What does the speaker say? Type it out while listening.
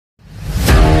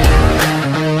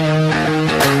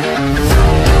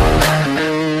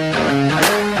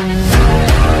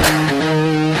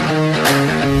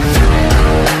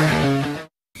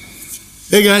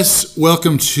Hey guys,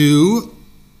 welcome to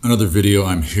another video.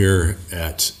 I'm here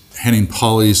at Henning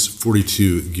Pauly's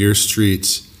 42 Gear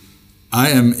Street. I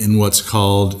am in what's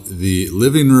called the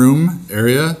living room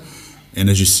area, and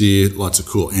as you see, lots of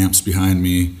cool amps behind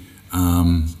me.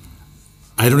 I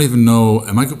don't even know,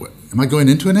 am I going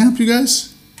into an amp, you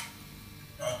guys?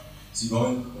 Is he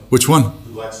going? Which one?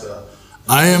 The Black Star.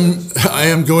 I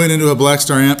am going into a Black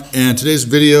Star amp, and today's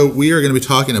video we are going to be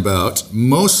talking about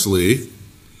mostly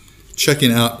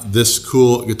checking out this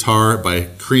cool guitar by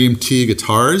Cream Tea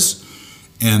Guitars.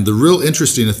 And the real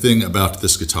interesting thing about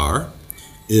this guitar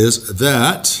is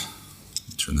that,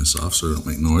 turn this off so I don't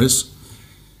make noise.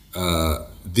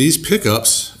 These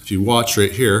pickups, if you watch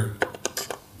right here,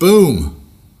 boom,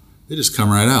 they just come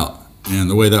right out. And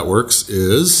the way that works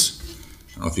is,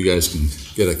 I don't know if you guys can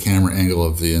get a camera angle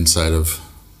of the inside of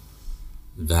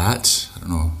that. I don't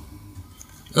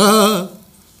know.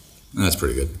 That's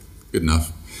pretty good. Good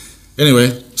enough.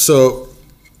 Anyway, so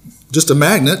just a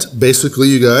magnet, basically,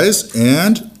 you guys,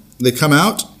 and they come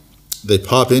out, they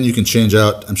pop in, you can change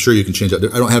out, I'm sure you can change out,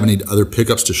 I don't have any other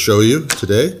pickups to show you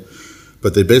today,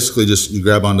 but they basically just, you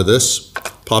grab onto this,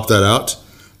 pop that out.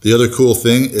 The other cool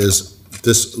thing is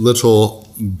this little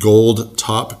gold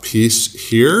top piece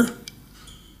here.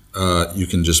 You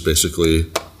can just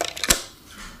basically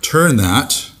turn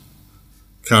that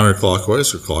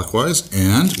counterclockwise or clockwise,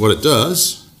 and what it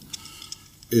does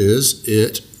is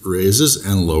it raises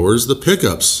and lowers the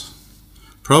pickups.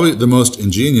 Probably the most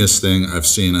ingenious thing I've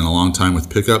seen in a long time with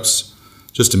pickups.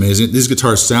 Just amazing. These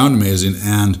guitars sound amazing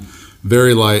and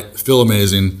very light, feel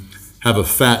amazing, have a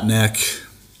fat neck.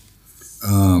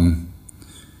 I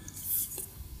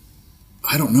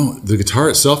don't know, the guitar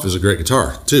itself is a great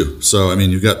guitar too. So I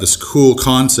mean, you've got this cool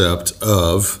concept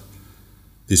of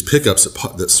these pickups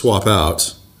that swap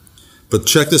out. But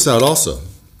check this out also.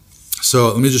 So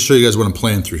let me just show you guys what I'm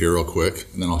playing through here real quick,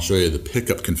 and then I'll show you the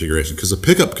pickup configuration, because the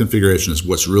pickup configuration is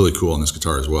what's really cool on this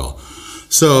guitar as well.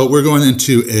 So we're going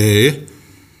into a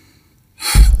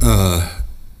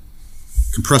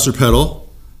compressor pedal,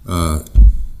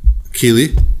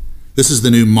 Keeley. This is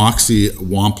the new Moxie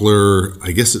Wampler.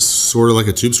 I guess it's sort of like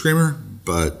a tube screamer,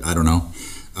 but I don't know.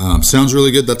 Sounds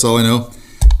really good, that's all I know.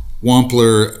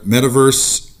 Wampler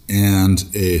Metaverse and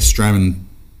a Strymon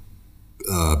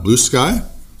Blue Sky.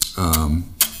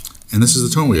 And this is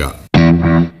the tone we got.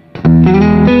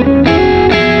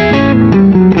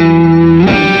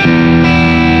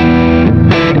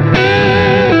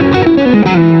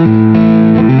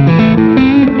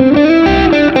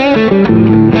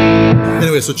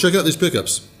 Anyway, so check out these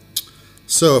pickups.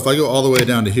 So if I go all the way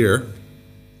down to here,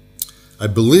 I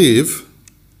believe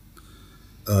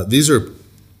these are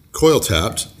coil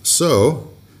tapped. So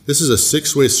this is a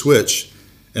 6-way switch.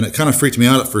 And it kind of freaked me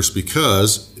out at first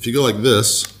because if you go like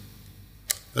this,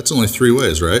 that's only 3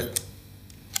 ways, right?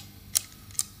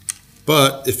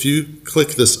 But if you click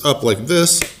this up like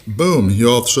this, boom, you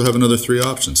also have another 3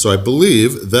 options. So I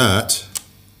believe that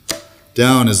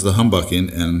down is the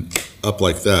humbucking and up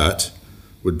like that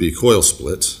would be coil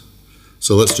split.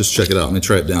 So let's just check it out. Let me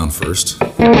try it down first.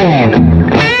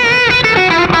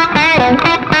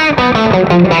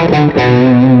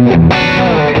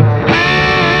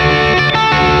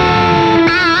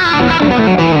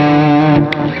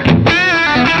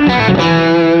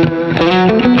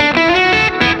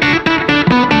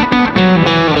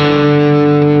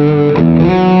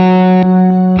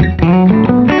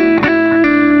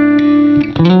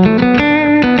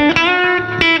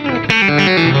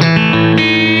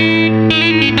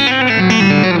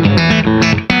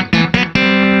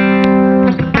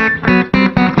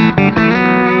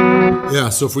 Yeah,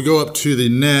 so if we go up to the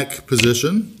neck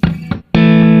position,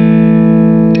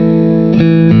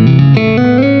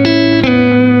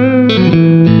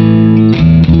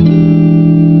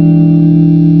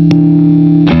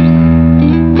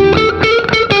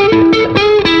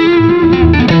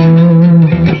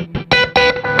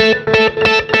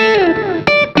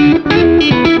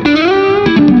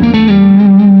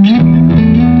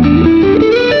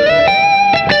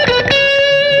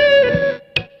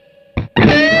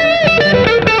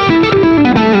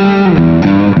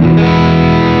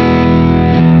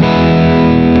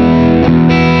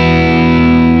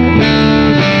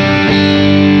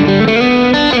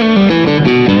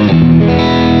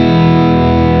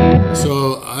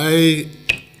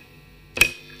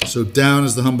 so down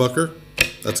is the humbucker,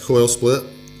 that's coil split.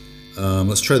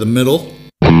 Let's try the middle.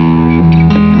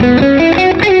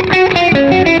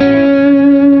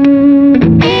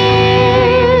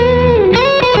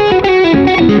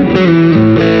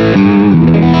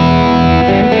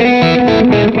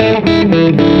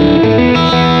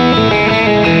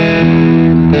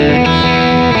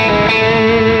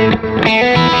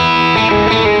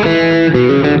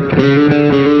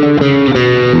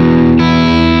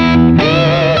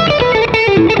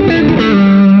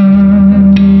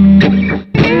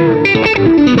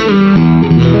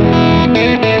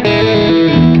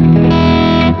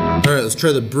 Let's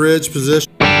try the bridge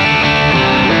position.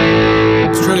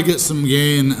 Let's try to get some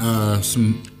gain,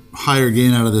 some higher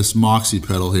gain out of this Moxie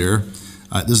pedal here.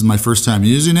 This is my first time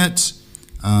using it.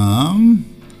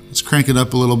 Let's crank it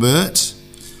up a little bit.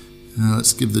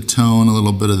 Let's give the tone a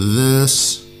little bit of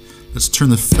this. Let's turn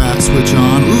the fat switch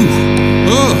on. Ooh!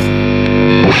 Oh!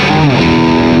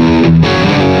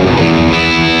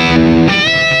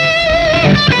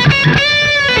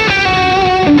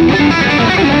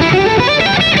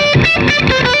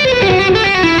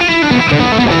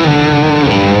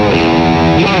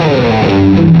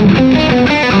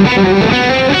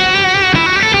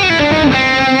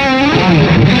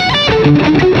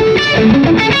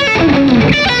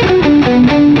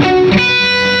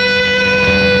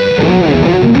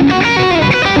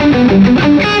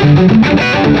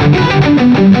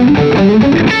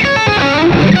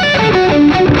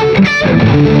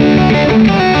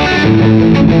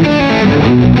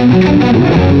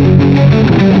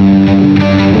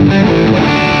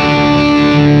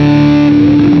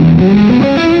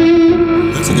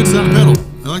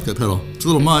 That pedal. It's a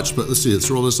little much, but let's see. Let's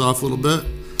roll this off a little bit.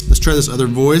 Let's try this other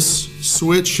voice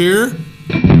switch here.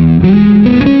 I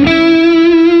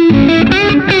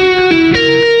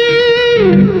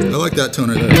like that tone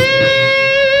right there.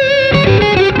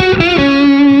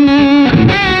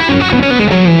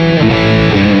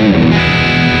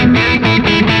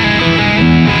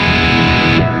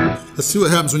 Let's see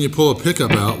what happens when you pull a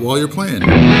pickup out while you're playing.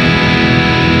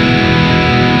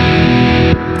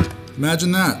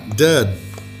 Imagine that. Dead.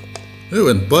 Ooh,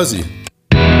 and buzzy.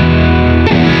 Alright,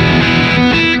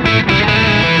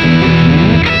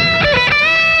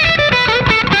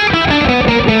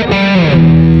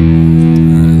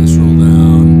 let's roll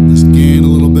down this gain a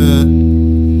little bit.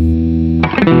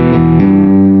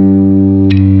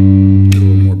 Get a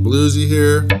little more bluesy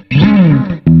here.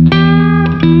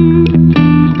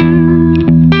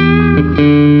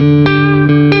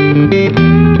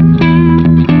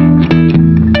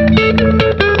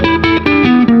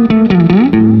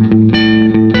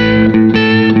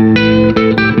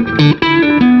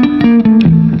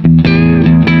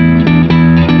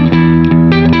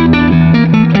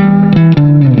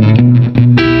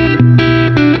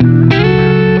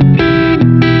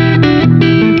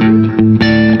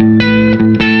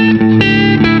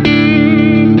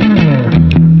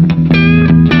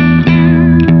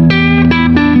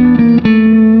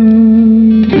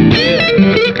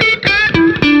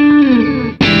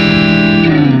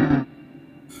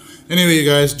 Anyway, you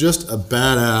guys, just a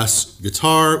badass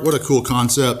guitar. What a cool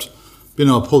concept. Being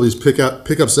able to pull these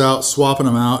pickups out, swapping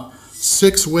them out.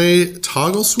 6-way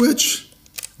toggle switch.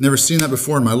 Never seen that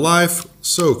before in my life.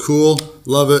 So cool.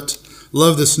 Love it.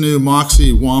 Love this new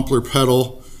Moxie Wampler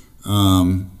pedal.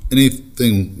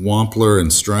 Anything Wampler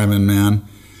and Strymon, man.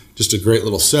 Just a great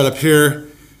little setup here.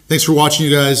 Thanks for watching,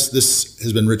 you guys. This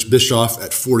has been Rich Bischoff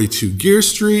at 42 Gear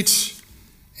Street.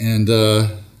 And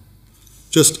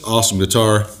just awesome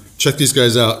guitar. Check these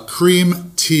guys out,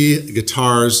 Cream T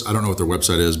Guitars. I don't know what their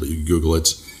website is, but you can Google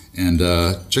it. And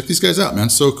check these guys out, man,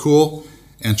 so cool.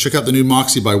 And check out the new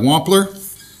Moxie by Wampler.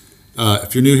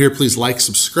 If you're new here, please like,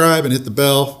 subscribe, and hit the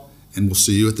bell. And we'll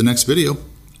see you at the next video.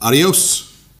 Adios.